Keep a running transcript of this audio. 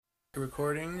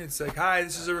Recording. It's like, hi,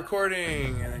 this is a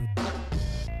recording, and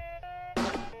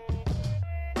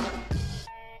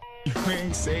You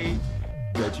ain't say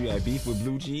that you had beef with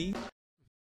Blue Cheese?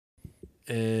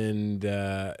 And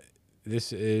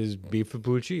this is Beef with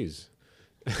Blue Cheese.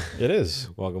 It is.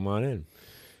 Welcome on in.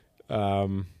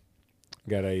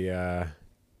 Got a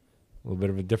little bit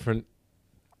of a different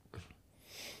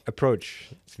approach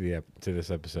to this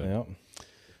episode.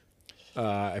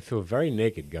 Yeah. I feel very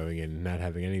naked going in, not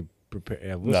having any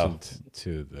I've listened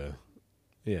to the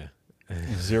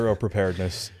Zero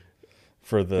preparedness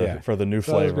for the Yeah. for the new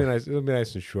So it'll be flavor. nice. It'll be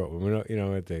nice and short. We don't,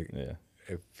 Yeah.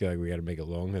 I feel like we got to make it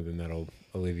long, and then that'll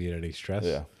alleviate any stress.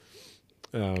 Yeah.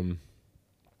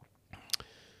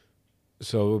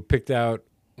 So we picked out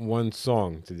one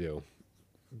song to do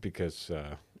because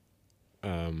I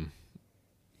don't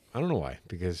know why,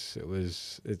 because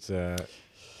it's a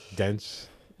dense,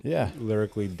 Yeah.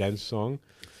 lyrically dense song,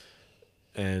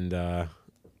 and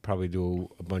probably do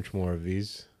a bunch more of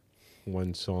these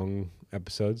one song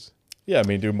episodes. Yeah. I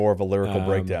mean, do more of a lyrical Um,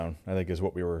 breakdown, I think, is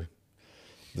what we were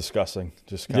discussing.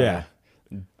 Just kind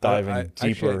of diving I-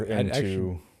 deeper actually, I'd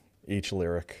into each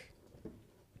lyric.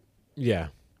 Yeah.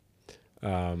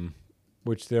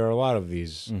 Which there are a lot of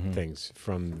these Mhm. things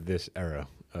from this era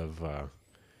of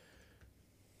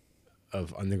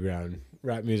underground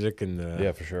rap music in the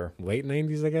Yeah, for sure. late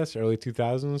 90s, I guess, early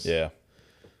 2000s. Yeah.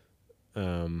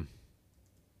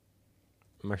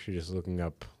 I'm actually just looking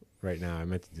up right now. I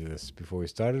meant to do this before we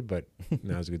started, but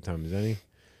now's a good time as any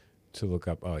to look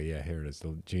up. Oh, yeah, here it is.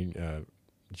 The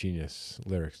genius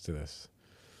lyrics to this.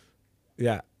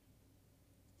 Yeah.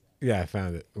 Yeah, I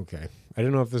found it. Okay. I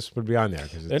didn't know if this would be on there.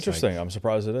 'Cause it's Interesting. like- I'm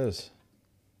surprised it is.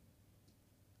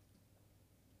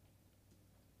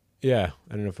 Yeah,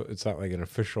 I don't know if it's not like an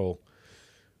official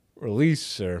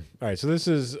release or. All right, so this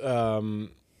is. I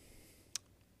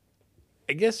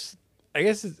guess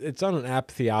it's on an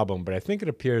Apathy album, but I think it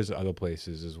appears other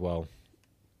places as well.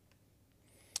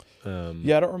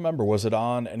 Yeah, I don't remember. Was it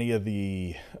on any of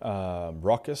the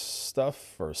Ruckus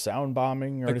stuff or Sound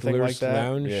Bombing or Like anything like Lyricist that?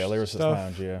 Lounge Yeah, Lyricist stuff?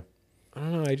 Lounge. Yeah. I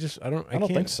don't know. I don't I don't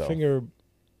can't think so.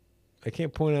 I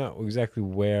can't point out exactly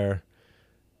where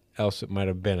else it might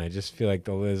have been. I just feel like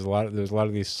there's a lot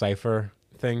of these cipher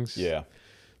things. Yeah.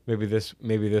 Maybe this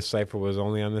cipher was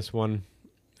only on this one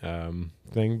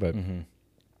thing, but. Mm-hmm.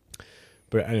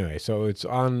 But anyway, so it's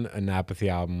on an Apathy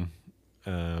album,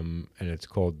 and it's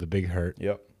called The Big Hurt,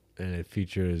 Yep. and it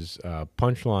features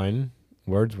Punchline,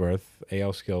 Wordsworth,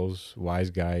 A.L. Skills, Wise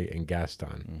Guy, and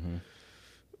Gaston,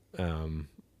 Mm-hmm.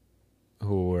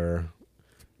 who were,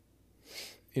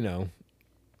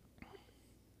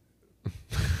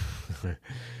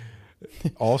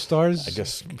 all stars. I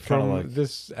guess kind from of like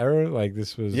this era. Like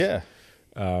this was, yeah.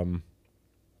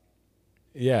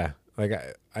 yeah.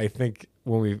 Like I think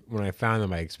when I found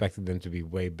them, I expected them to be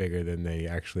way bigger than they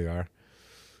actually are.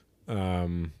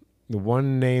 The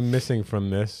one name missing from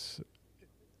this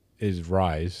is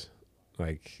Rise,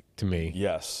 like to me.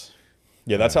 Yes.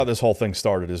 Yeah, that's how this whole thing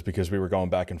started, is because we were going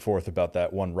back and forth about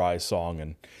that one Rise song,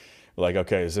 and we're like,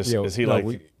 okay, is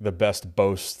he the best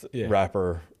boast Yeah.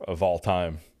 rapper of all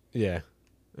time? Yeah.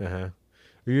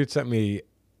 You had sent me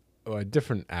a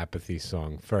different Apathy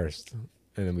song first,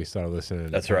 and then we started listening.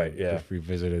 That's and right, yeah. Just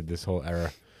revisited this whole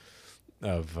era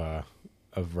of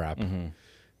rap. Mm-hmm.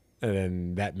 And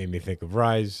then that made me think of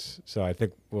Rise. So I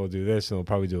think we'll do this, and we'll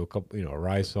probably do a couple, a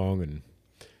Rise song.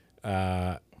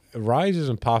 And Rise is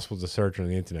impossible to search on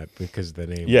the internet because of the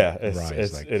name. Yeah,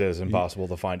 Rise. it is impossible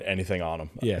to find anything on him.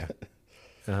 Yeah.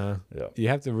 Yeah. You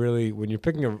have to really, when you're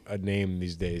picking a name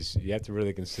these days, you have to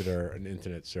really consider an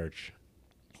internet search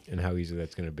and how easy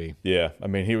that's going to be. Yeah, I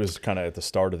mean, he was kind of at the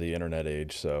start of the internet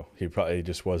age, so he probably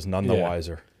just was none the Yeah.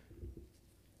 wiser.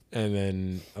 And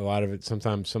then a lot of it,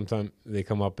 sometimes they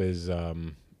come up as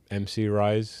MC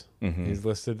Rise. Mhm. He's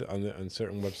listed on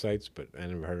certain websites, but I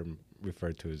never heard him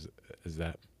referred to as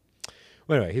that.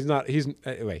 Well, anyway, he's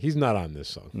not on this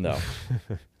song. No.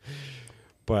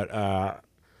 But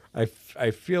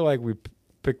I feel like we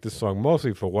picked this song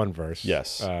mostly for one verse.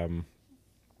 Yes.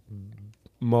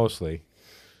 Mostly.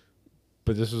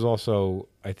 But this was also,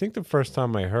 I think, the first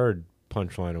time I heard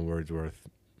Punchline and Wordsworth.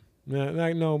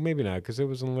 No, maybe not, because it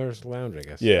was in Lyricist Lounge, I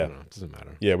guess. I Yeah. don't know. It doesn't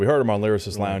matter. Yeah, we heard him on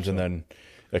Lyricist Yeah, Lounge, and so- then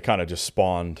it kind of just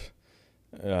spawned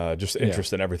just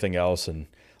interest in everything else. And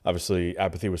obviously,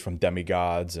 Apathy was from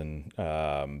Demigods, and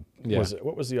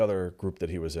what was the other group that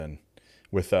he was in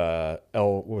with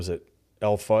what was it,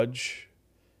 El Fudge?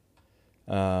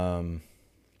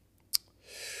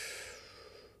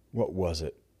 What was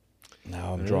it?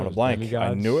 Now I'm don't drawing know, a blank.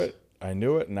 Demigods? I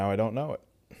knew it. Now I don't know it.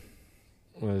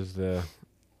 Was the,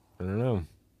 I don't know.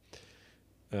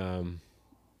 Um,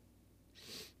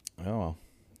 Oh well.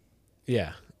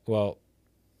 yeah. Well,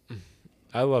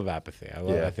 I love Apathy.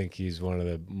 Yeah. I think he's one of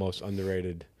the most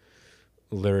underrated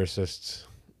lyricists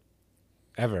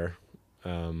ever.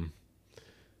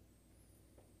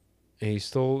 He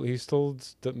still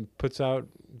puts out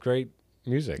great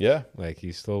music. Yeah. Like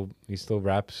he still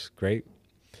raps great.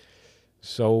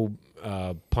 So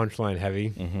punchline heavy.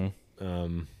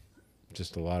 Mm-hmm.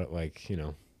 Just a lot of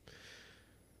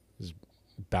his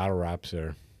battle raps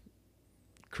are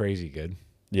crazy good.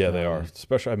 Yeah, they are.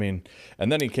 Especially, I mean, and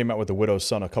then he came out with The Widow's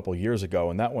Son a couple years ago,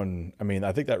 and that one, I mean,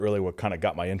 I think that really what kind of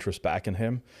got my interest back in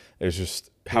him is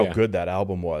just how good that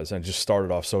album was, and it just started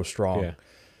off so strong.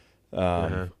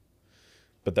 Yeah.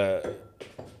 But that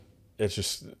it's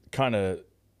just kind of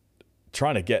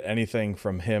trying to get anything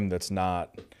from him that's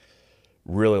not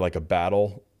really like a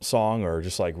battle song or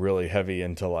just like really heavy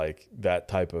into like that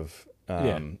type of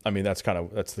I mean that's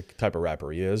the type of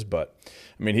rapper he is, but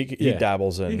I mean he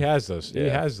dabbles in. He has those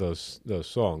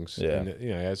songs. Yeah. And, he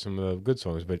has some of the good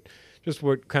songs, but just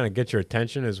what kind of gets your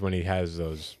attention is when he has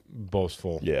those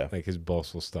boastful, like his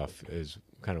boastful stuff is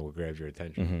kind of what grabs your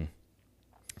attention.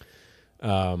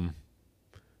 Mm-hmm.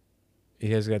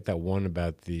 He has got that one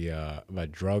about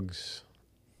about drugs,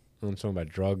 one song about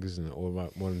drugs, and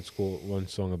one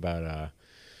song about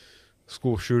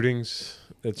school shootings.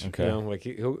 That's okay. Like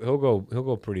he'll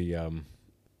go pretty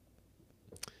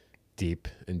deep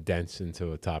and dense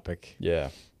into a topic. Yeah.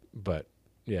 But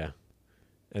yeah,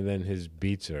 and then his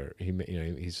beats are he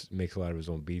makes a lot of his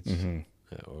own beats, or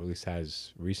at least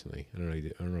has recently. I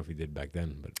don't know if he did back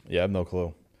then, but yeah, I have no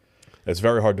clue. It's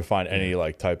very hard to find any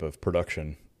like type of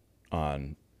production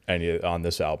on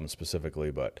this album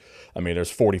specifically, but I mean,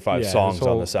 there's 45 songs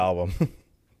on this album.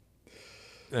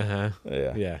 Yeah.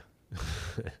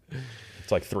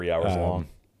 It's like 3 hours long.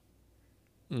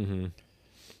 Mm-hmm.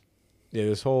 Yeah,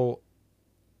 this whole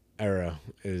era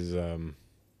is.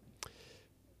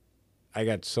 I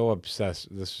got so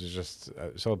obsessed. This was just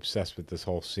so obsessed with this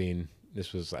whole scene.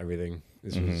 This was everything.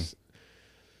 This was,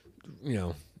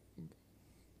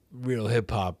 real hip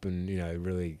hop, and I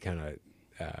really kind of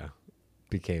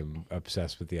became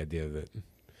obsessed with the idea that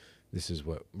this is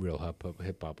what real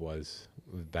hip hop was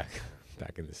back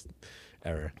in this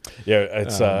era. Yeah,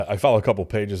 it's I follow a couple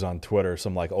pages on Twitter,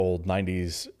 some like old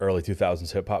 90s, early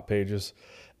 2000s hip hop pages,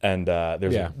 and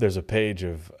there's a page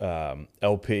of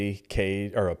LP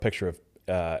Cage, or a picture of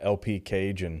LP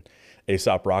Cage and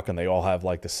A$AP Rock, and they all have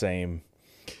like the same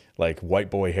like white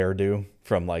boy hairdo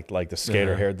from like the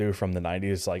skater hairdo from the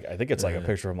 90s. Like I think it's like a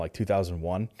picture from like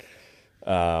 2001.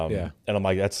 And I'm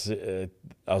like,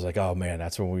 I was like, oh man,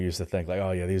 that's when we used to think like,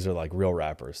 oh yeah, these are like real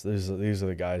rappers. These are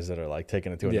the guys that are like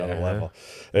taking it to another level.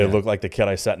 It looked like the kid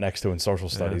I sat next to in social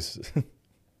studies.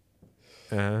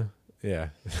 Yeah.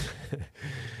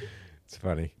 It's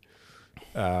funny.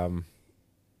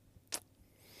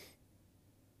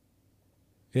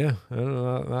 Yeah, I don't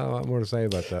know, not a lot more to say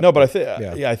about that. No, but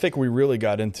I think we really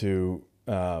got into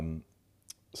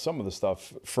some of the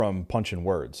stuff from Punchin'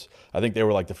 Words. I think they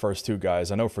were like the first two guys.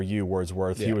 I know for you,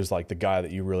 Wordsworth, he was like the guy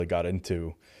that you really got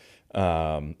into,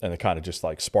 and it kind of just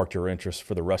like sparked your interest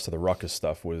for the rest of the Ruckus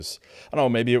stuff. Was, I don't know,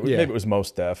 maybe it was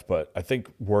Mos Def, but I think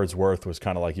Wordsworth was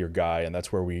kind of like your guy, and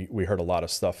that's where we heard a lot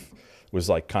of stuff was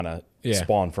like kind of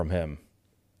spawned from him.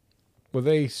 Well,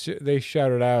 they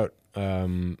shouted out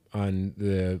on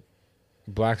the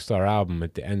Black Star album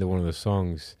at the end of one of the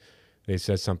songs. They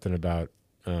said something about.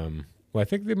 Well, I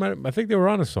think they were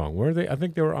on a song. Were they? I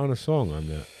think they were on a song on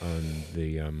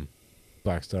the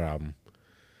Black Star album.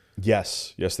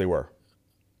 Yes, they were.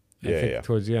 I think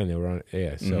towards the end they were on.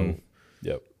 Yeah. So.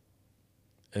 Yep.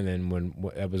 And then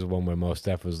that was the one where Mos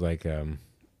Def was like, he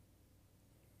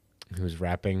was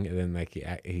rapping, and then like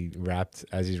he rapped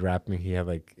as he's rapping. He had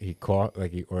like he caught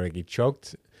he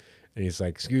choked, and he's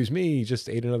like, "Excuse me, he just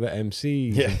ate another MC."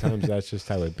 Yeah. Sometimes that's just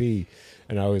how it be.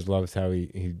 And I always loved how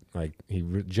he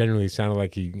genuinely sounded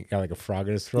like he got like a frog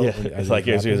in his throat. Yeah, it's like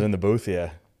as he was in the booth. Yeah.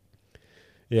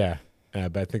 Yeah.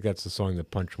 But I think that's the song that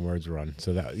Punchin' Words were on.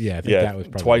 So that I think that was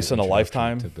probably Twice in a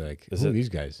Lifetime. To be like, who are these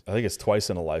guys? I think it's Twice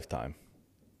in a Lifetime.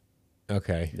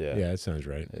 Okay. Yeah. Yeah, that sounds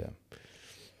right. Yeah.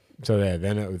 So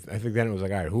then it was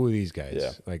like, all right, who are these guys?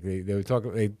 Yeah. Like they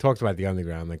talked about the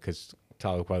underground, like because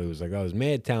Talib Kweli was like, oh, there's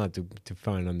mad talent to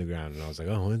find underground, and I was like,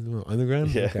 oh,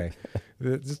 underground. Yeah. Okay.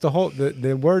 Just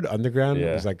the word underground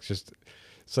was like just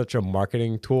such a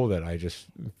marketing tool that I just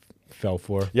fell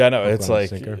for. Yeah, no, it's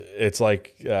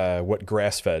like what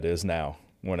grass fed is now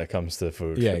when it comes to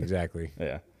food. Yeah, exactly.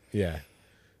 Yeah.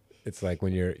 It's like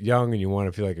when you're young and you want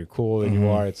to feel like you're cooler than you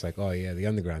are. It's like, oh yeah, the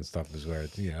underground stuff is where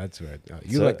it's, that's where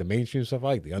you like the mainstream stuff. I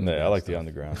like the underground. Yeah, I like the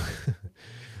underground.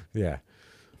 Yeah.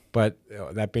 But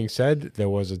that being said, there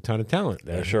was a ton of talent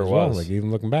there. There sure as well. was. Like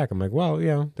even looking back, I'm like, well,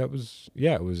 that was,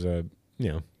 it was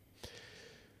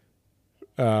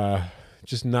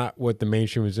just not what the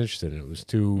mainstream was interested in. It was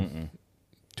too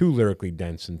lyrically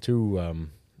dense and too, I don't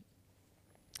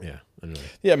know.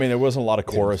 Yeah, I mean, there wasn't a lot of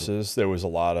choruses. There was a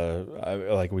lot of,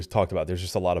 like we talked about, there's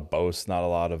just a lot of boasts, not a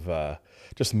lot of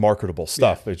just marketable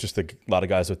stuff. It's just a lot of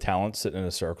guys with talent sitting in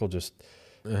a circle, just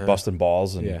busting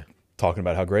balls and talking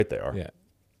about how great they are. Yeah.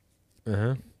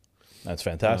 That's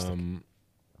fantastic.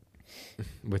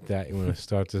 With that, you want to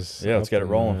start this? Yeah, let's get it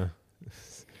rolling.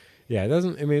 Yeah, it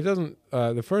doesn't. I mean, it doesn't.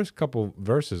 The first couple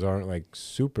verses aren't like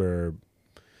super.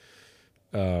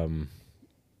 I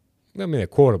mean, they're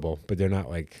quotable, but they're not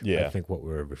like I think what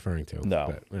we're referring to.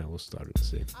 No, but we'll start it and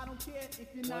see. I don't care if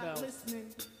you're not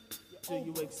listening. Do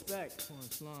you expect?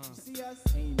 See us?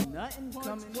 Ain't nothing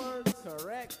coming. Words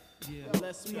correct. Yeah.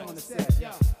 Let's be on the set.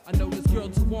 I know this girl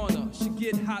Tawana. She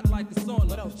get hot like a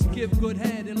sauna. She give good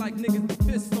head and like niggas be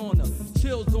pissed on her.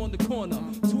 Chills on the corner.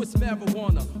 Twist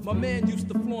marijuana. My man used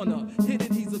to flaunt her. Hit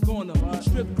it, he's a goner.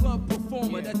 Strip club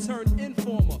performer that turned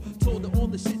informer. Told her all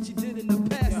the shit she did in the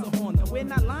past to haunt her. We're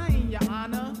not lying, Your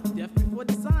Honor. Death before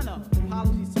dishonor.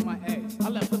 Apologies to my ex. I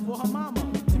left her for her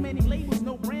mama. Too many labels,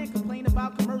 no brand. Complain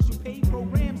about commercial paid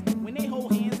programs when they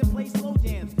hold hands and play slow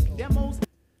jams. Demos.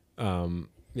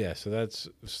 Yeah, so that's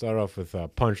start off with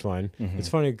Punchline. It's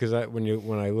funny because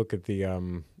when I look at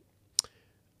the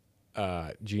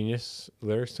Genius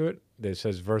lyrics to it, it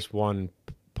says verse 1,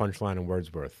 Punchline and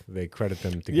Wordsworth. They credit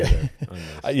them together. On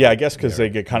this. Yeah, I guess because they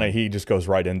get kind of he just goes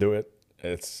right into it.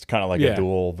 It's kind of like a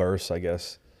dual verse, I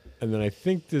guess. And then I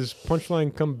think does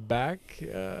Punchline come back?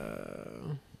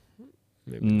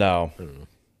 Maybe. No, I don't know.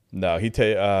 No,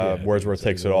 Wordsworth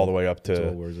takes it all the way up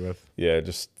to Wordsworth. Yeah,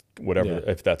 just whatever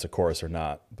if that's a chorus or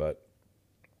not, but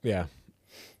yeah.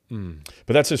 But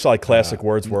that's just like classic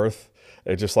Wordsworth.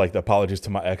 It's just like the apologies to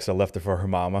my ex, I left her for her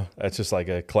mama. That's just like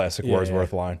a classic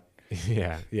Wordsworth line.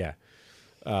 Yeah.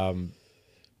 I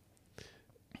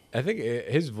think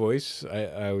his voice,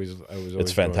 I was always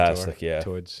it's fantastic.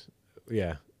 Towards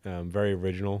very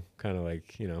original, kind of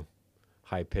like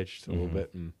high pitched a little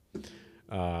bit. And,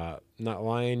 not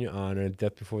lying, Your Honor,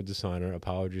 death before dishonor,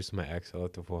 apologies to my ex, I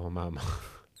left her for her mama.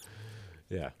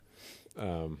 Yeah,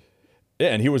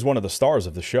 and he was one of the stars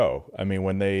of the show. I mean,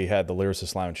 when they had the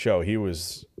Lyricist Lounge show, he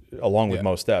was, along with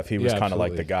Mos Def, he was kind of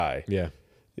like the guy. Yeah.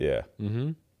 Yeah.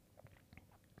 Mm-hmm.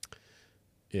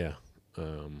 Yeah.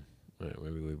 All right,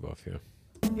 where we leave off here.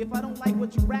 If I don't like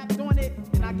what you rapped on it,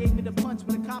 then I gave it a punch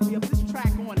with a copy of this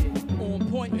track on it. On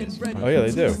point and ready. Oh yeah,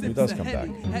 they do. He does come back.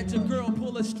 Had your girl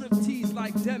pull a strip tease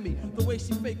like Demi. The way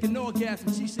she fake an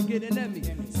orgasm, she should get an Emmy.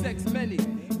 Sex many,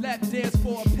 lap dance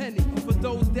for a penny. For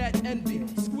those that envy,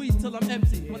 squeeze till I'm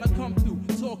empty. When I come through,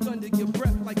 talk under your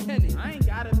breath like Kenny. I ain't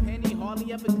got a penny,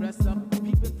 hardly ever dress up.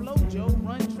 Peepin' flow, Joe,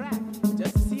 run track,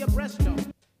 just to see a breast jump.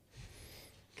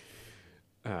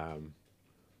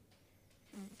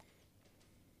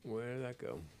 Where did that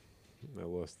go? I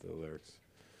lost the lyrics.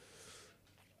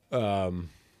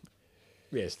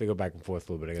 Yes, they go back and forth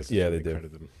a little bit. I guess. Yeah, they do.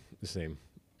 Credit them the same.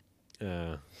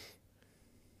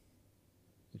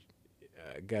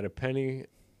 Got a penny.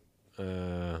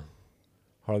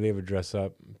 Hardly ever dress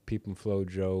up. Peep and flow,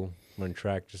 Joe. Run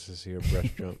track just to see her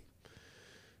breast jump.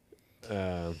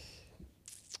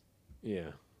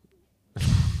 Yeah.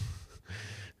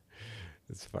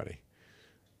 It's funny.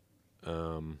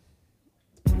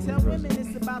 Tell women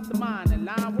it's about the mind and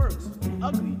line works.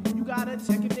 Ugly, you gotta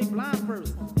check if they blind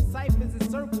first. Ciphers and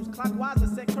circles, clockwise or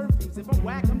set curfews. If I'm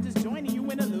whack, I'm just joining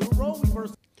you in a little role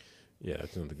reversal. Yeah,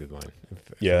 that's another good line.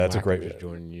 That's a great. Just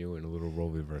joining you in a little role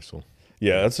reversal.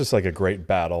 Yeah, that's just like a great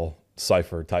battle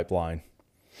cipher type line.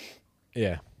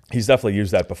 Yeah, he's definitely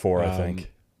used that before. I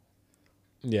think.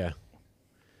 Yeah,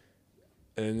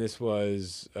 and this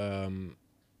was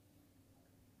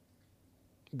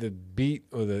the beat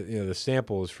or the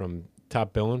sample is from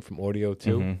Top Billin' from Audio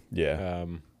 2. Mm-hmm. Yeah.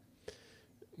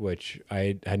 Which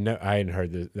I hadn't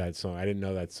heard that song. I didn't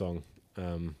know that song.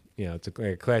 It's like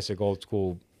a classic old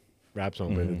school rap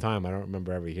song, but at the time I don't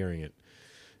remember ever hearing it.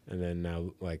 And then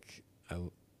now, like, I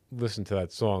listen to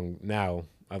that song now.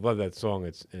 I love that song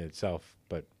in itself,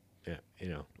 but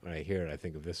when I hear it, I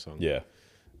think of this song. Yeah.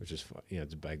 which is, you know,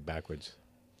 it's backwards.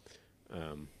 Yeah,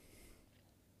 word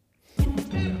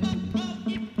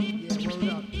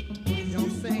up. You know what I'm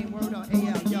saying? Word up.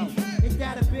 Hey, yo. Ain't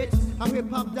that a bitch? How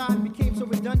hip-hop died and became so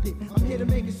redundant. I'm here to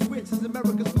make a switch as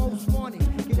America's most wanted.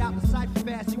 Get out the cypher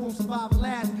fast, you won't survive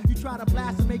last. You try to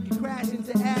blast and make you crash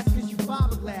into ass cause you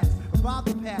fiberglass. A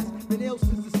bother pass, been ill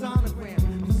since the sonogram.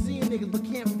 I'm seeing niggas but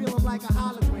can't feel them like a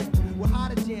hologram. With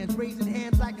hotter jams, raising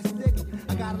hands like a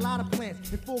got a lot of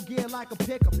plans in full gear like a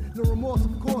pickup. No remorse,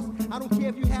 of course. I don't care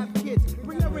if you have kids.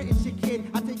 Bring that written shit, kid.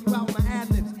 I take you out with my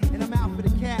ad-libs, and I'm out for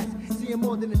the cash. Seeing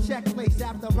more than a check place.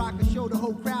 After I rock a show, the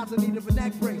whole crowd's in need of a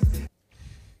neck brace.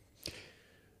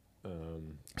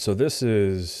 So this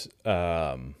is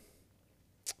what's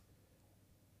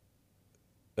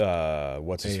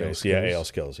his AL face? Skills. Yeah, AL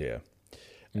Skills. Yeah.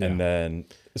 And then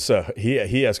so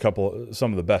he has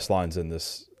some of the best lines in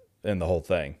the whole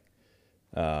thing.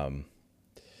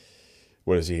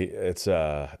 What is he? It's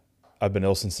I've been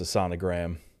ill since the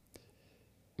sonogram.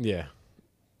 Yeah.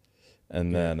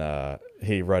 And then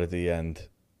he right at the end,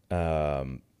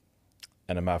 and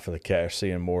I'm out for the cash,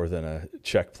 seeing more than a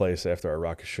check place after I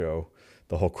rock a show.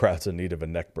 The whole crowd's in need of a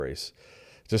neck brace.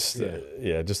 Just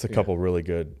just a couple really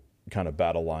good kind of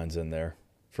battle lines in there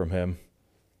from him.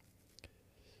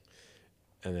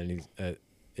 And then he's the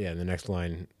next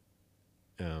line,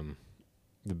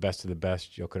 the best of the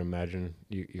best. You can imagine.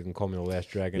 You can call me the last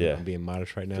dragon. Yeah. I'm being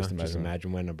modest right now. Just Just imagine.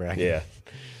 imagine when I'm bragging. Yeah.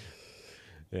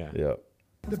 Yeah.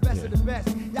 The best of the best.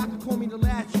 Y'all can call me the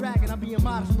last dragon. I'm being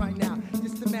modest right now.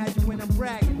 Just imagine when I'm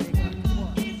bragging, nigga.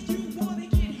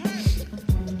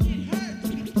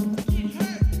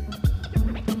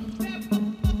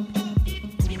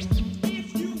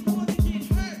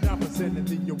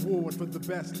 Presenting the award for the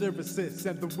best lyricist,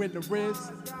 and the winner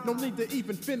is no need to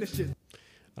even finish it.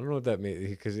 I don't know what that means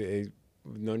because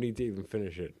no need to even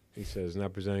finish it. He says,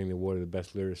 not presenting the award of the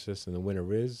best lyricist, and the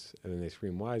winner is, and then they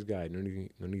scream, wise guy, no need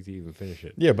to even finish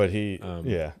it. Yeah, but they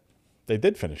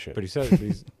did finish it. But he says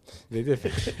they did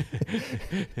finish it.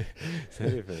 They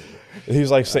did finish it. He's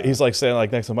like saying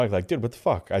like next to Mike, like, dude, what the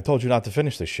fuck? I told you not to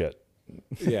finish this shit.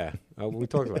 Yeah, we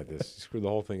talked about this. He screwed the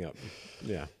whole thing up.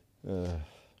 Yeah.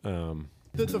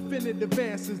 The definitive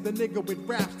answers, the nigga with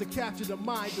raps to capture the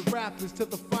mind of rappers to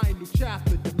the final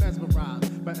chapter. You're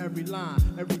mesmerized by every line,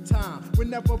 every time.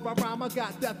 Whenever I rhyme, I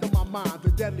got death on my mind.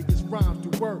 The deadliest rhymes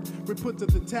to work, we put to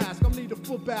the task. I need a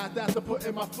full bath after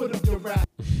putting my foot up your rap.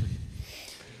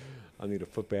 I need a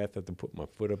foot bath after put my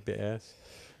foot up your ass.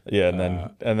 Yeah,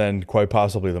 and then quite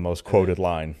possibly the most quoted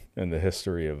line in the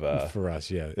history of for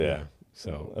us, yeah.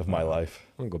 So of my life.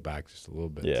 I'm gonna go back just a little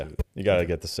bit. Yeah, you got to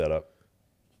get the setup.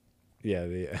 Yeah,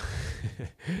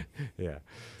 yeah.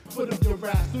 Foot up your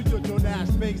ass, do your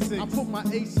Jonas basics. I put my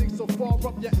A6 so far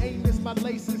up your anus, my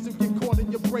laces, you get caught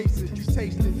in your braces. You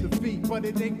tasted defeat, but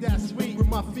it ain't that sweet. When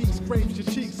my feet scrapes your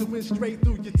cheeks and went straight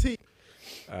through your teeth.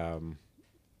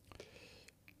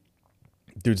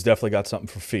 Dude's definitely got something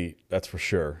for feet, that's for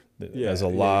sure. There's a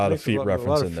lot of feet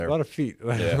reference in there. A lot of feet,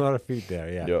 a lot of feet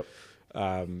there. Yeah.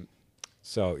 Yep.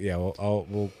 So yeah,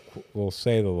 we'll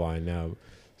say the line now.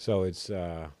 So it's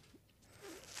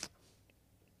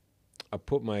I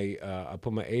put my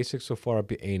A6 so far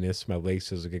up your anus, my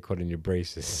laces will get caught in your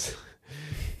braces.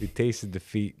 You tasted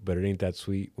defeat, but it ain't that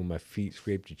sweet. When my feet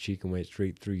scraped your cheek and went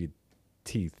straight through your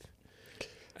teeth.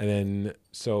 And then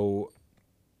so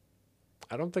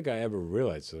I don't think I ever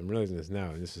realized. So I'm realizing this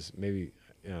now, and this is maybe.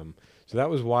 So that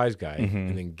was Wise Guy,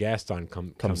 and then Gaston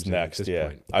comes next. at this Yeah,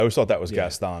 point. I always thought that was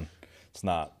Gaston. It's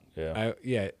not. Yeah.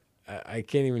 I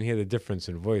can't even hear the difference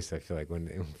in voice. I feel like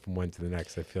from one to the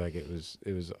next, I feel like it was.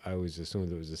 I always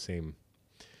assumed it was the same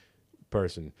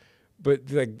person.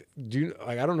 But like,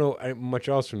 I don't know much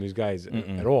else from these guys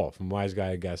at all. From Wise Guy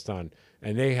and Gaston,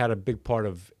 and they had a big part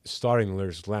of starting the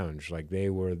Lyricist Lounge. Like they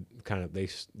were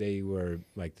they were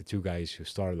like the two guys who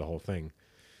started the whole thing.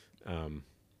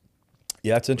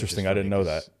 Yeah, that's interesting. I didn't know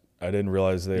that. I didn't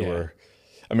realize they were.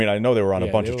 I mean, I know they were on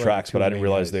a bunch of tracks, but I didn't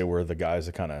realize they were the guys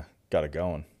that kind of got it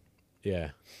going.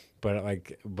 Yeah, but I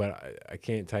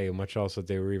can't tell you much else that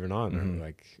they were even on. Or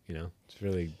like, it's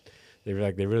really they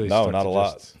really no, stuck not to a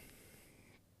lot.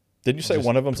 Did you say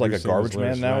one of them's like a garbage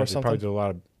man now or something? Probably do a lot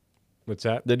of. What's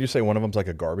that? Did you say one of them's like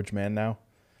a garbage man now?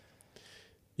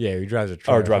 Yeah, he drives a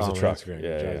truck. Or drives a truck. Yeah,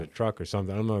 he drives a truck or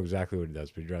something. I don't know exactly what he does,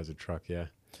 but he drives a truck. Yeah.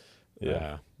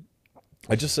 Yeah.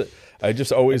 I just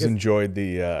always enjoyed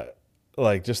the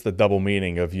like just the double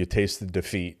meaning of you tasted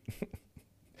defeat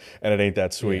and it ain't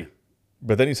that sweet. Yeah.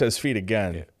 But then he says feet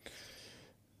again.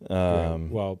 Yeah.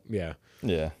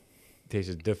 Yeah.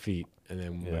 Tasted defeat and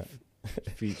then my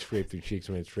feet scraped through cheeks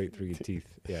and went straight through your teeth.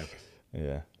 Yeah.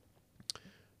 Yeah.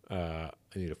 I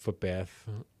need a foot bath.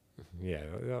 Yeah,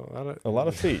 a lot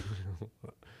of feet.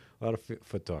 A lot of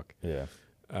foot talk. Yeah.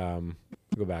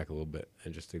 Go back a little bit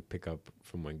and just to pick up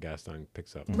from when Gaston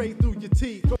picks up. Straight through your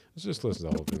teeth. Let's just listen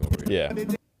to the whole thing over here. Yeah.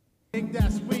 Ain't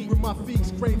that sweet when my feet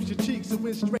scrapes your cheeks and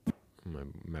went straight. My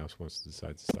My mouse wants to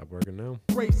decide to stop working now.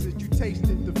 Races, you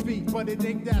tasted defeat, but it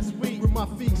ain't that sweet. When my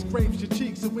feet scrapes your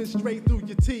cheeks and went straight through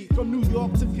your teeth. From New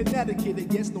York to Connecticut, it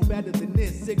gets no better than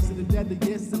this. 6 of the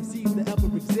deadliest MCs that ever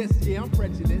exist. Yeah, I'm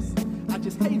prejudiced. I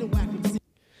just hate a whack MC.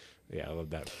 Yeah, I love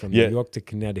that. From Yeah. New York to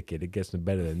Connecticut, it gets no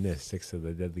better than this. 6 of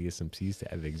the deadliest MCs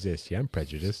to ever exist. Yeah, I'm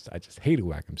prejudiced. I just hate a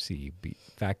whack MC.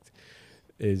 Fact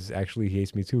is, actually, he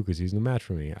hates me too because he's no match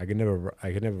for me. I could never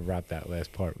rap that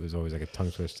last part. It was always like a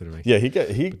tongue twister to me. Yeah,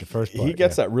 the first part, he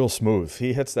gets that real smooth.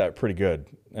 He hits that pretty good.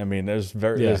 I mean, there's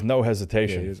no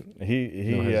hesitation. He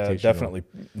No hesitation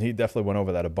definitely went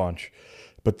over that a bunch.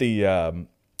 But the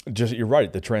you're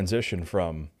right. The transition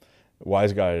from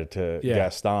Wise Guy to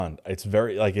Gaston, it's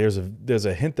very like there's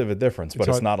a hint of a difference, but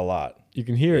it's not a lot. You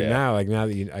can hear it now, like now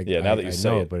that you now that you say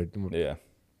know it, but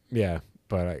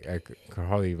but I could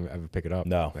hardly even ever pick it up.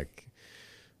 No, like,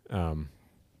 and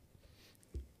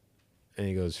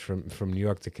he goes from New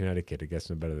York to Connecticut. It gets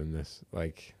no better than this.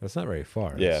 Like, that's not very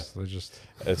far. Yeah,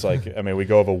 it's like, I mean, we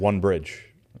go over one bridge.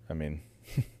 I mean,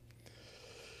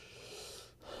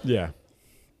 yeah,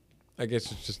 I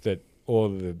guess it's just that all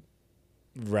the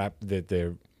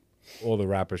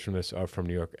rappers from this are from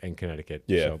New York and Connecticut.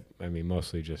 Yeah, so I mean,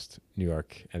 mostly just New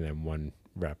York, and then one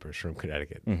rapper's from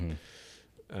Connecticut. Mm-hmm.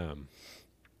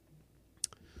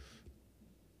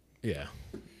 Yeah.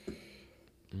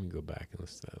 Let me go back and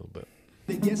listen to that a little bit.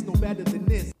 It gets no better than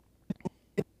this.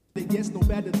 It gets no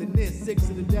better than this. 6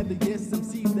 of the deadliest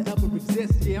MCs that ever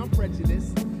exist. Yeah, I'm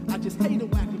prejudiced. I just hate a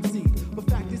whack MC. But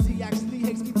fact is, he actually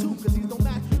hates me too, cause he's no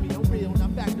match for me. I'm real,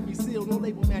 not factory sealed. No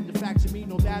label manufacture me.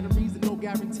 No batteries and no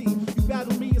guarantee. You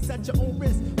battle me, it's at your own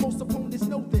risk. Most opponents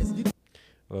know this.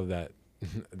 I love that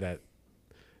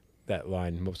that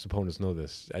line. Most opponents know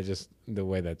this. The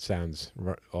way that sounds,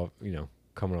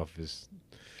 coming off his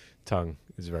tongue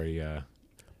is very.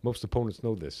 Most opponents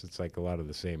know this. It's like a lot of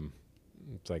the same.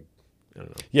 It's like, I don't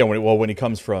know. Yeah, when he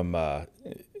comes from,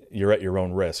 you're at your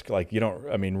own risk. Like, you don't.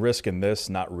 I mean, risk in this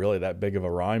not really that big of a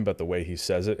rhyme, but the way he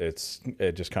says it,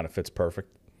 it just kind of fits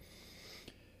perfect.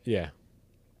 Yeah.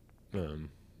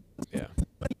 Yeah.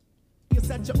 It's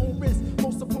at your own risk.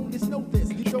 Most opponents know this.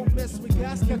 You don't mess with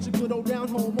gas, catch a good old down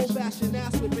home, old fashioned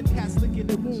ass whipping, cats licking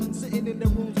their wounds, sitting in their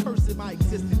rooms, cursing my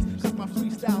existence. Cause my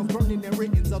freestyles burning their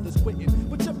writtens, others quitting.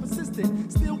 But you're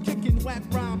persistent, still kicking whack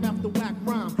rhyme after whack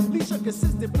rhyme. At least you're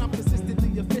consistent, but I'm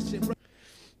consistently efficient.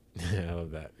 I love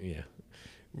that. Yeah.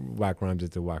 Whack rhymes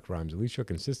into whack rhymes. At least you're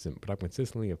consistent, but I'm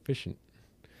consistently efficient.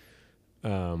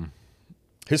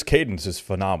 His cadence is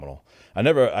phenomenal. I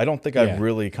don't think I've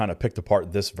really kind of picked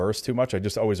apart this verse too much. I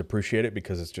just always appreciate it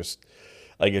because it's just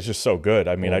so good.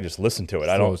 I mean, I just listen to it.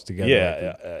 I don't.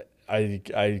 Together, I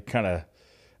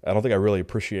don't think I really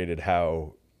appreciated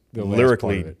how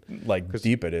lyrically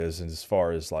deep it is as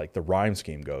far as like the rhyme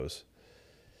scheme goes.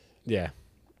 Yeah.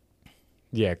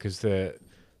 Yeah, because the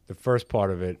first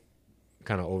part of it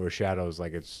kind of overshadows,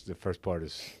 like the first part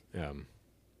is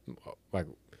like.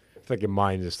 It's like your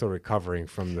mind is still recovering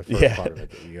from the first part of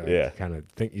it. You kind of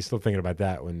think you're still thinking about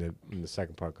that when the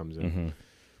second part comes in.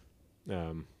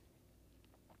 Mm-hmm.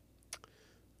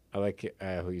 I like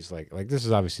how he's like this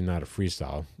is obviously not a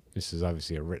freestyle. This is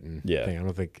obviously a written thing. I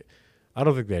don't think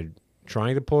they're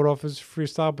trying to pull it off as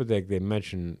freestyle, but they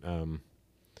mention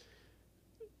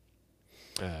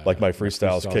like my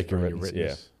freestyles kick your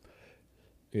writtens.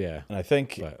 Yeah. And I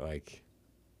think, but like.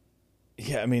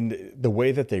 Yeah, I mean, the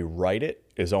way that they write it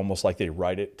is almost like they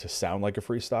write it to sound like a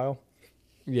freestyle.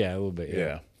 Yeah, a little bit.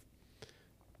 Yeah.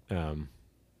 I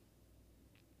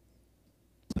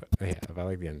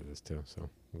like the end of this too. So.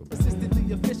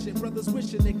 Persistently efficient, brothers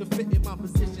wishing they could fit in my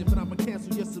position, but I'ma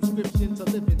cancel your subscription to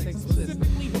living. Thanks for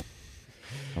listening.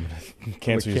 I'm gonna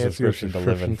cancel your subscription to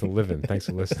living. Thanks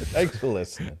for listening. Thanks for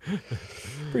listening.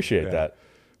 Appreciate that.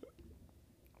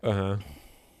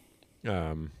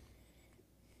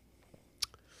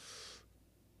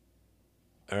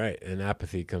 All right, and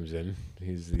Apathy comes in.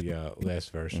 He's the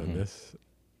last verse on this.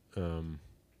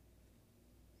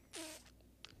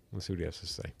 Let's see what he has to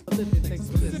say.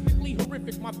 Specifically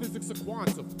horrific, my physics are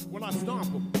quantum. When I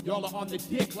stomp them, y'all are on the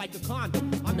dick like a condom.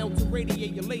 I melt to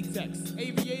radiate your latex.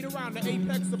 Aviate around the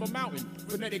apex of a mountain.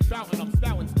 Phonetic fountain, I'm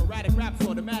spouting. Sporadic raps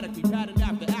automatically, pattern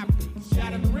after apathy.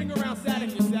 Shatter the ring around Saturn,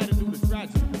 you're Saturn due to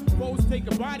tragedy. Foes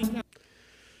take a body count.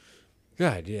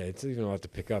 God, yeah, it's even a lot to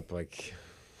pick up. Like,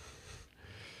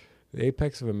 the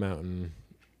apex of a mountain,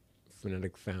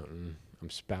 phonetic fountain, I'm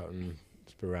spouting.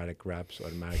 Sporadic raps,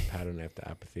 automatic pattern after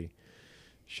apathy.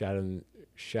 Shattered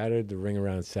the ring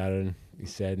around Saturn, he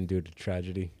said, and due to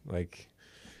tragedy. Like,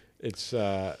 it's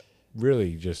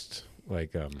really just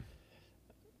like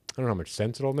don't know how much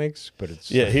sense it all makes, but it's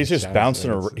he's just sounds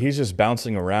bouncing. like He's just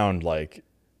bouncing around like.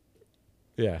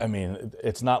 Yeah, I mean,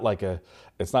 it's not like a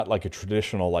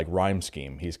traditional like rhyme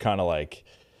scheme. He's kind of like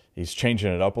he's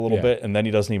changing it up a little bit, and then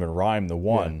he doesn't even rhyme the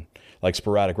one. Like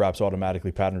sporadic raps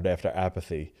automatically patterned after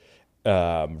apathy.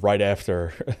 Right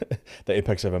after the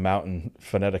apex of a mountain,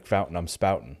 phonetic fountain, I'm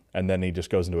spouting, and then he just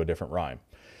goes into a different rhyme.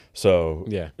 So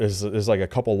there's like a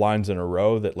couple lines in a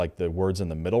row that like the words in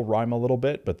the middle rhyme a little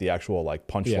bit, but the actual like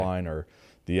punchline or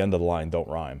the end of the line don't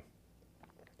rhyme.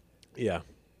 Yeah.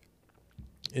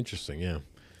 Interesting, yeah.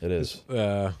 It is.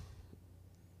 Yeah.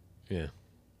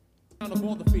 Of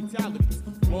all the fatalities,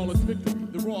 flawless victory,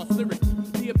 the raw lyric,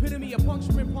 the epitome of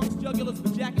puncturing punks, jugulars, for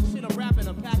jacking shit. I'm rapping,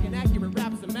 I'm packing accurate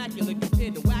raps, immaculate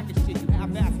compared to whackest shit. You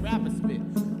have ass rappers spit.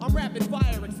 I'm rapid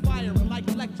fire, expiring like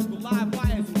electrical live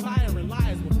wires and firing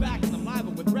liars with facts. I'm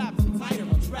live with raps and tighter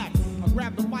on tracks. I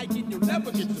grab the mic and you'll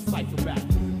never get your cipher back.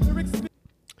 Lyrics spit.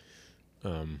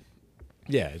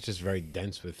 Yeah, it's just very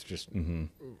dense with just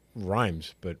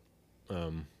rhymes, but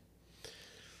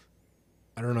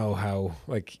I don't know how,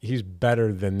 like, he's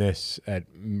better than this at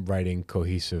writing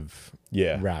cohesive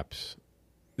raps.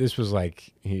 This was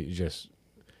like, he just,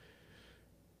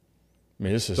 I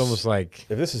mean, this is almost like,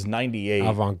 if this is 98,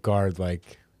 avant-garde,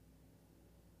 like.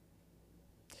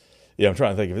 Yeah, I'm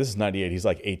trying to think. If this is 98, he's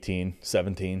like 18,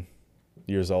 17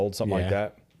 years old, something like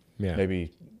that. Yeah.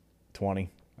 Maybe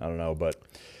 20. I don't know. But,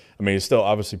 I mean, he's still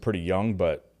obviously pretty young,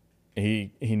 but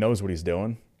he knows what he's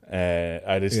doing. And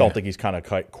I just don't think he's kind of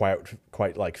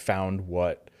quite like found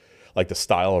what, like the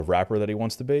style of rapper that he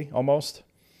wants to be almost.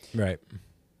 Right.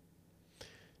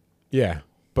 Yeah.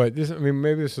 But this, I mean,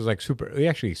 maybe this is like super, he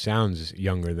actually sounds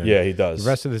younger than. Yeah, he does. The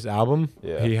rest of this album,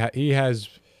 he has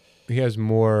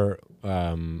more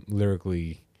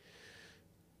lyrically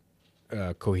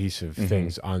cohesive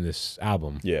things on this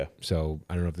album. Yeah. So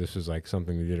I don't know if this was like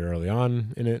something we did early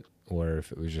on in it, or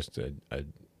if it was just a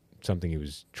something he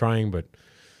was trying, but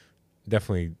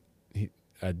definitely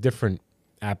a different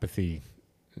apathy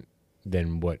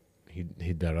than what he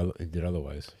did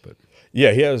otherwise. But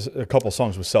yeah, he has a couple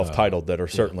songs with self-titled that are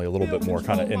certainly a little bit more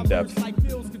kind of in depth.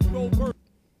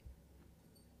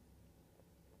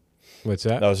 What's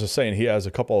that? I was just saying he has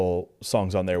a couple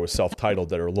songs on there with self-titled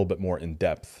that are a little bit more in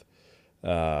depth.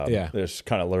 There's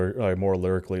kind of more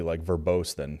lyrically like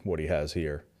verbose than what he has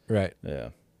here. Right. Yeah.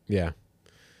 Yeah.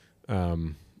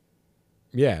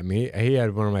 Yeah, I mean, he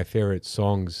had one of my favorite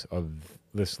songs of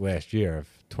this last year of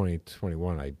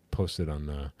 2021. I posted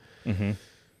on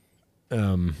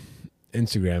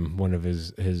Instagram one of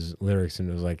his lyrics, and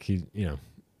it was like he's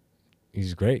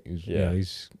great.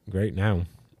 He's great now.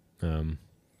 But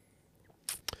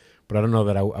I don't know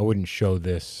that I wouldn't show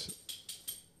this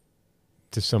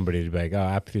to somebody to be like, oh,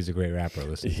 Apathy's a great rapper.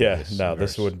 Listen to this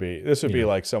verse. This would be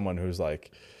like someone who's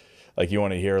like you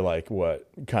want to hear like what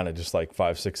kind of just like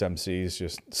 5-6 MCs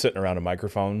just sitting around a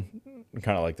microphone,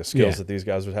 kind of like the skills that these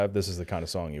guys would have. This is the kind of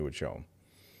song you would show them.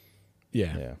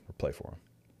 Yeah, or play for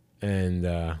them. And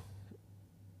I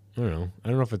don't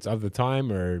know if it's of the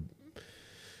time or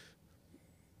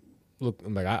look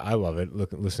like I love it.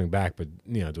 Listening back, but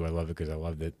do I love it because I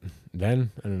loved it then?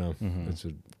 I don't know. That's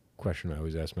a question I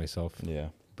always ask myself. Yeah,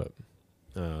 but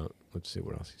let's see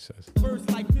what else he says. Birds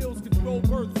like pills control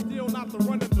birds, still not the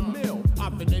run of the mill. I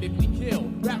phonetically kill,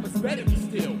 rappers better be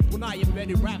still. When I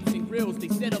embedded raps and grills, they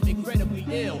said I'm incredibly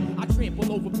ill. I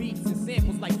trample over beats and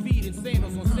samples like feeding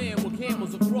sandals on sand with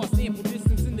camels across ample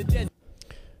distance in the desert.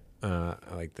 I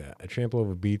like that. I trample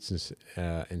over beats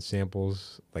and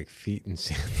samples like feet and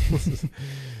sandals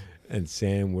and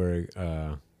sand where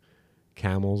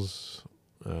camels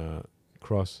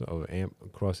cross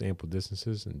ample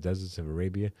distances and deserts of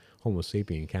Arabia. Homo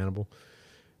sapien cannibal.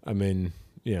 I mean,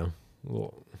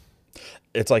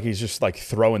 it's like he's just like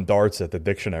throwing darts at the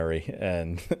dictionary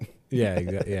and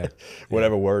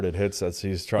whatever word it hits, that's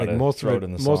he's trying to throw it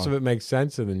in the song. Most of it makes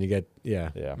sense, and then you get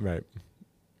right.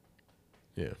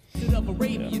 Yeah. Of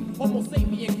Arabian, Homo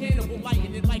sapien cannibal,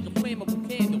 lighting it like a flammable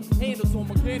candle. Handles on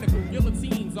mechanical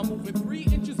guillotines. I'm moving 3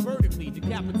 inches vertically,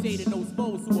 decapitating those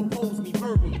foes who oppose me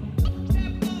verbally.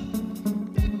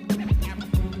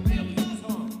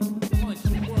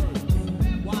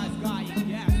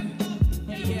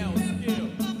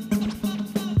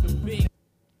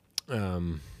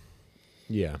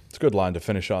 Yeah. It's a good line to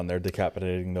finish on there,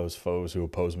 decapitating those foes who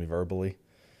oppose me verbally.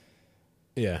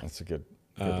 Yeah. That's a good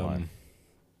line.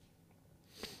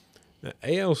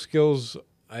 AL Skills,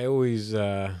 I always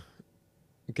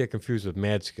get confused with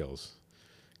Mad Skills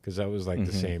because that was like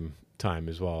the same time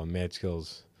as well. And Mad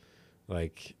Skills,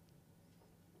 like,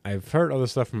 I've heard other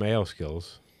stuff from AL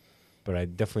Skills, but I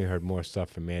definitely heard more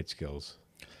stuff from Mad Skills.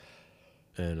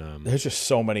 And there's just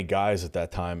so many guys at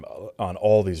that time on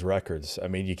all these records. I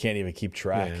mean, you can't even keep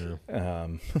track.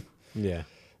 Yeah,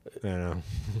 I know.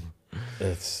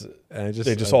 They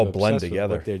just all blend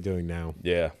together. What they're doing now.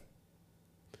 Yeah.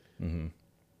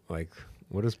 Like,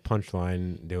 what is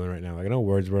Punchline doing right now? Like, I know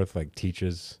Wordsworth like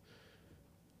teaches.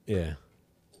 Yeah.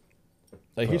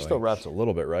 Like, he still raps a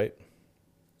little bit, right?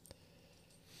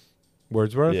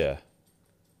 Wordsworth? Yeah.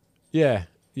 Yeah.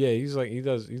 Yeah, he's like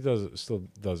still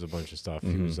does a bunch of stuff.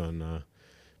 He was on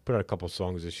put out a couple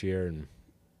songs this year, and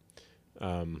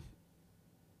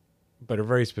but a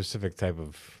very specific type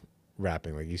of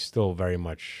rapping. Like, he still very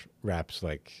much raps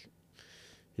like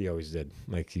he always did.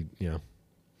 Like, he, you know,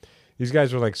 these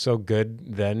guys were like so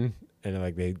good then, and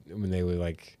like when they were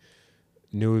like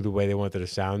knew the way they wanted to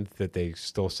sound, that they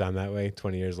still sound that way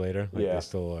 20 years later. Like, they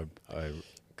still are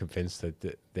convinced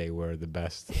that they were the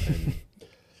best, and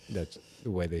that's the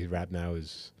way they rap now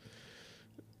is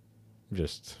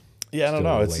just I don't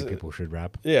know. The way people should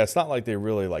rap. Yeah, it's not like they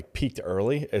really like peaked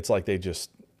early. It's like they just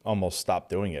almost stopped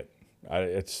doing it.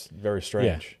 It's very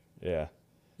strange. Yeah.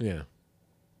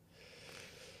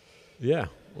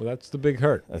 Well, that's the Big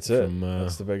Hurt. That's it.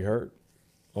 That's the Big Hurt.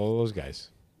 All those guys.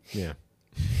 Yeah.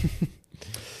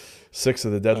 6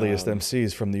 of the deadliest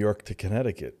MCs from New York to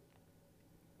Connecticut.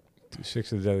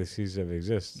 6 of the deadliest MCs that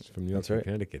exist from New York to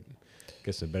Connecticut.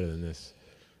 Guess they're better than this.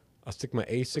 I'll stick my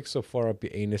A6 so far up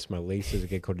your anus, my laces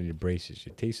get caught in your braces.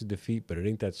 You tasted defeat, but it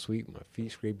ain't that sweet. My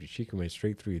feet scraped your cheek and went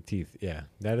straight through your teeth. Yeah,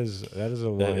 that is a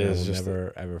line I will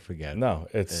never ever forget. No,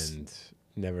 it's and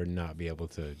never not be able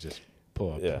to just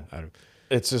pull up. Yeah, out of,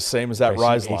 it's the same as that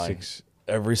Rise line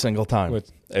every single time.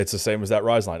 It's the same as that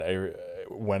Rise line.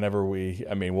 Whenever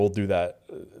we'll do that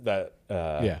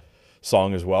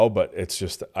song as well, but it's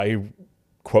just I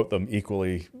quote them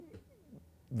equally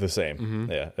the same.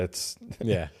 Yeah, it's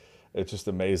it's just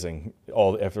amazing.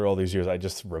 After all these years, I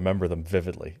just remember them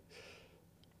vividly.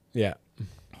 Yeah.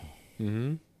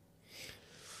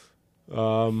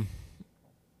 Well,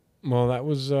 that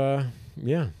was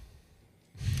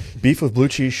Beef with Blue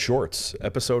Cheese Shorts,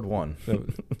 episode 1.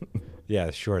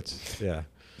 Yeah, shorts. Yeah,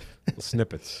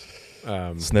 snippets.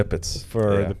 Snippets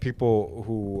for the people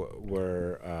who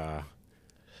were.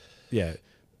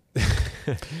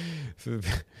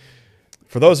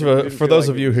 For those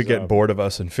of you who get bored of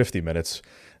us in 50 minutes,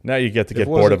 now you get to get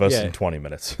bored of us in 20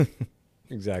 minutes.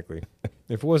 Exactly.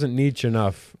 If it wasn't niche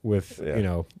enough with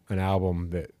an album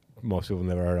that most people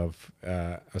never heard of,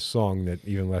 a song that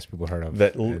even less people heard of,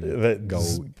 that go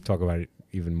talk about it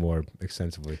even more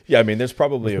extensively. Yeah, I mean, there's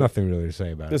nothing really to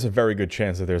say about it. There's a very good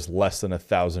chance that there's less than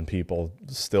 1,000 people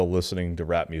still listening to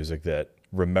rap music that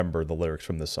remember the lyrics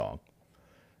from this song.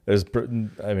 There's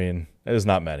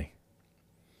not many.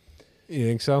 You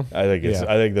think so? I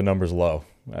think the number's low.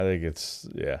 I think it's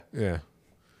Yeah.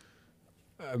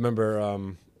 I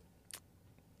remember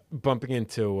bumping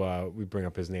into. We bring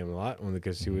up his name a lot, only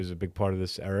because he was a big part of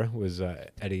this era. Was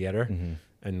Eddie Etter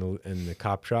and the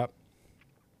Cop Shop.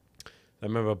 I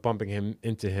remember bumping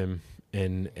into him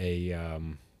in a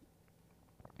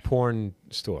porn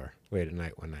store late at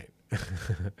night one night.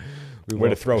 Way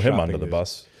to throw him under the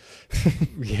bus.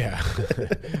 Yeah,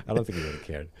 I don't think he would have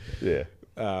cared. Yeah.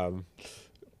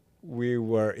 We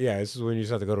were, this is when you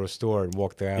just have to go to a store and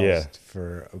walk the aisles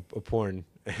for a porn.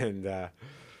 And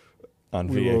on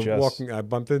we VHS. were walking, I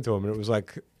bumped into him, and it was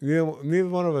like, neither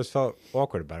one of us felt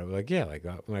awkward about it. We're like,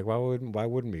 why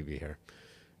wouldn't we be here?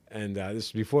 And this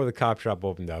is before the Cop Shop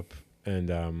opened up.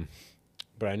 And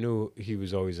but I knew he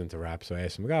was always into rap, so I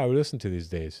asked him, what do you listen to these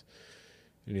days?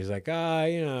 And he's like,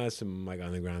 some like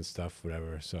underground stuff,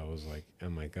 whatever. So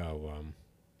I'm like,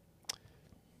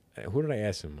 who did I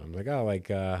ask him? I'm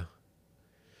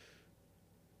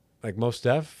like Mos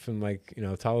Def and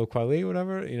Talib Kweli,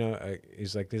 whatever.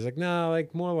 He's like, no,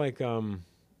 like more like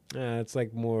it's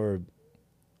like more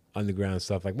underground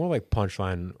stuff, like more like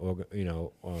Punchline or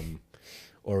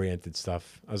oriented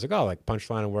stuff. I was like, like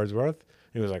Punchline and Wordsworth.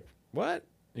 And he was like, what?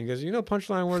 And he goes,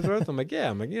 Punchline and Wordsworth? I'm like,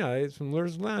 yeah. I'm like, it's from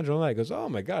Lur's Lounge and all that. He goes, oh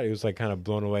my God. He was like kind of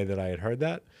blown away that I had heard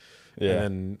that. Yeah.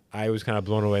 And I was kind of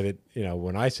blown away that,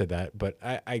 when I said that, but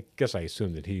I guess I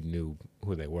assumed that he knew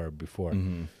who they were before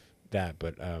that.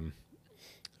 But I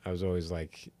was always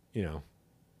like,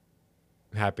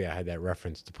 happy I had that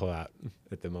reference to pull out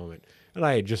at the moment. And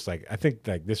I had just I think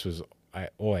this was I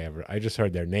just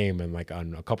heard their name and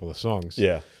on a couple of songs.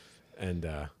 Yeah. And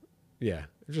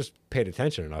just paid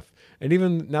attention enough. And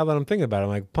even now that I'm thinking about it, I'm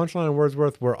like, Punchline and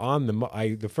Wordsworth were on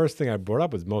the first thing I brought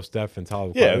up was Mos Def and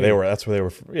Talib Kweli. Yeah, they were. That's where they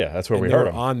were. Yeah, that's where we heard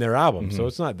them on their album. So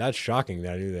it's not that shocking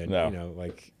that I knew that. No.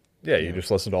 You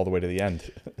just listened all the way to the end.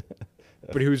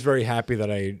 But he was very happy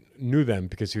that I knew them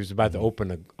because he was about to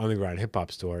open an underground hip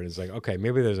hop store. And it's like, okay,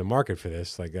 maybe there's a market for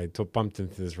this. Like I bumped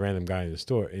into this random guy in the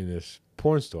store, in this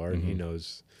porn store, and he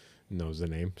knows the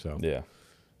name. So Yeah.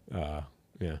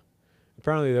 yeah.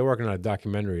 Apparently they're working on a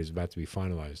documentary that's about to be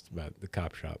finalized about the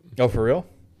cop shop. Oh, for real?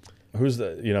 Who's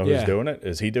who's Yeah. doing it?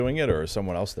 Is he doing it or is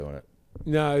someone else doing it?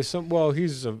 No,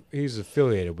 he's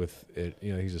affiliated with it.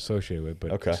 He's associated with it,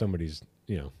 but Okay. somebody's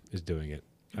is doing it.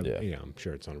 Yeah. I'm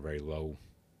sure it's on a very low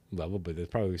level, but there's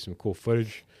probably some cool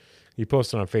footage. He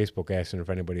posted on Facebook asking if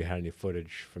anybody had any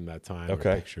footage from that time,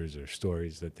 Okay. or pictures or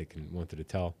stories that they wanted to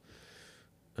tell.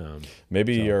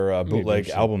 Maybe So, your maybe bootleg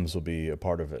interesting. albums will be a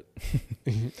part of it.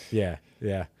 Yeah.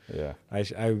 Yeah. I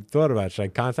thought about it. Should I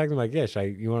contact him? Like, yeah,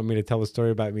 you want me to tell a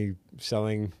story about me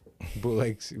selling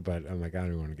bootlegs? But I'm like, I don't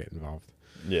even want to get involved.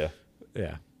 Yeah.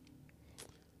 Yeah.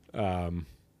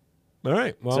 All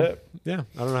right. Well, That's it. yeah.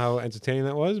 I don't know how entertaining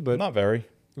that was, but Not very.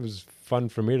 it was fun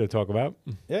for me to talk about.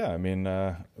 Yeah, I mean,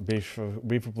 beef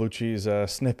with blue cheese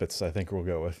snippets, I think we'll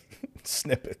go with.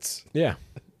 Snippets. Yeah.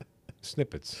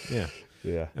 Snippets. Yeah.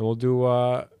 Yeah. And we'll do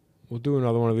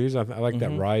another one of these. I like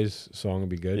that Rise song would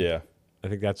be good. Yeah. I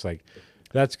think that's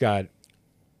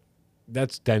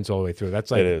dense all the way through.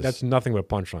 That's It is. that's nothing but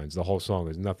punchlines. The whole song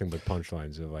is nothing but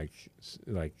punchlines. Of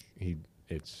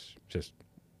it's just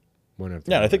one after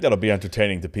Yeah, and I another. think that'll be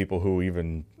entertaining to people who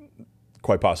even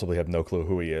quite possibly have no clue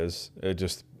who he is.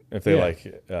 If they Yeah.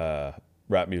 like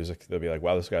rap music, they'll be like,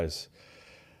 wow, this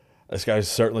guy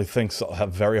certainly thinks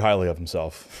very highly of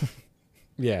himself.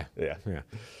 Yeah. Yeah. Yeah.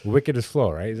 Wicked as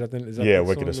Flow, right? Is that Yeah, the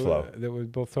Wicked song as Flow. that we're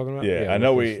both talking about? Yeah, I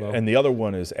know Wicked as Flow. and the other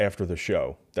one is After the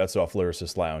Show. That's off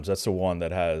Lyricist Lounge. That's the one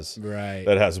that has Right.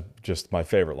 that has just my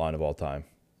favorite line of all time.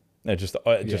 And just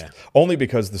Yeah. only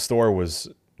because the store was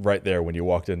right there when you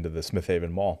walked into the Smith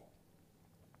Haven Mall.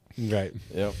 Right.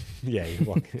 Yep. Yeah, you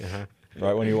walk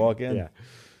Right when you walk in. Yeah.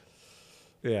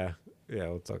 Yeah. Yeah,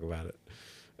 we'll talk about it.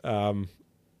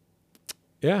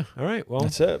 Yeah, all right. Well,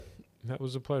 That's it. that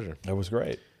was a pleasure. That was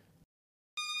great.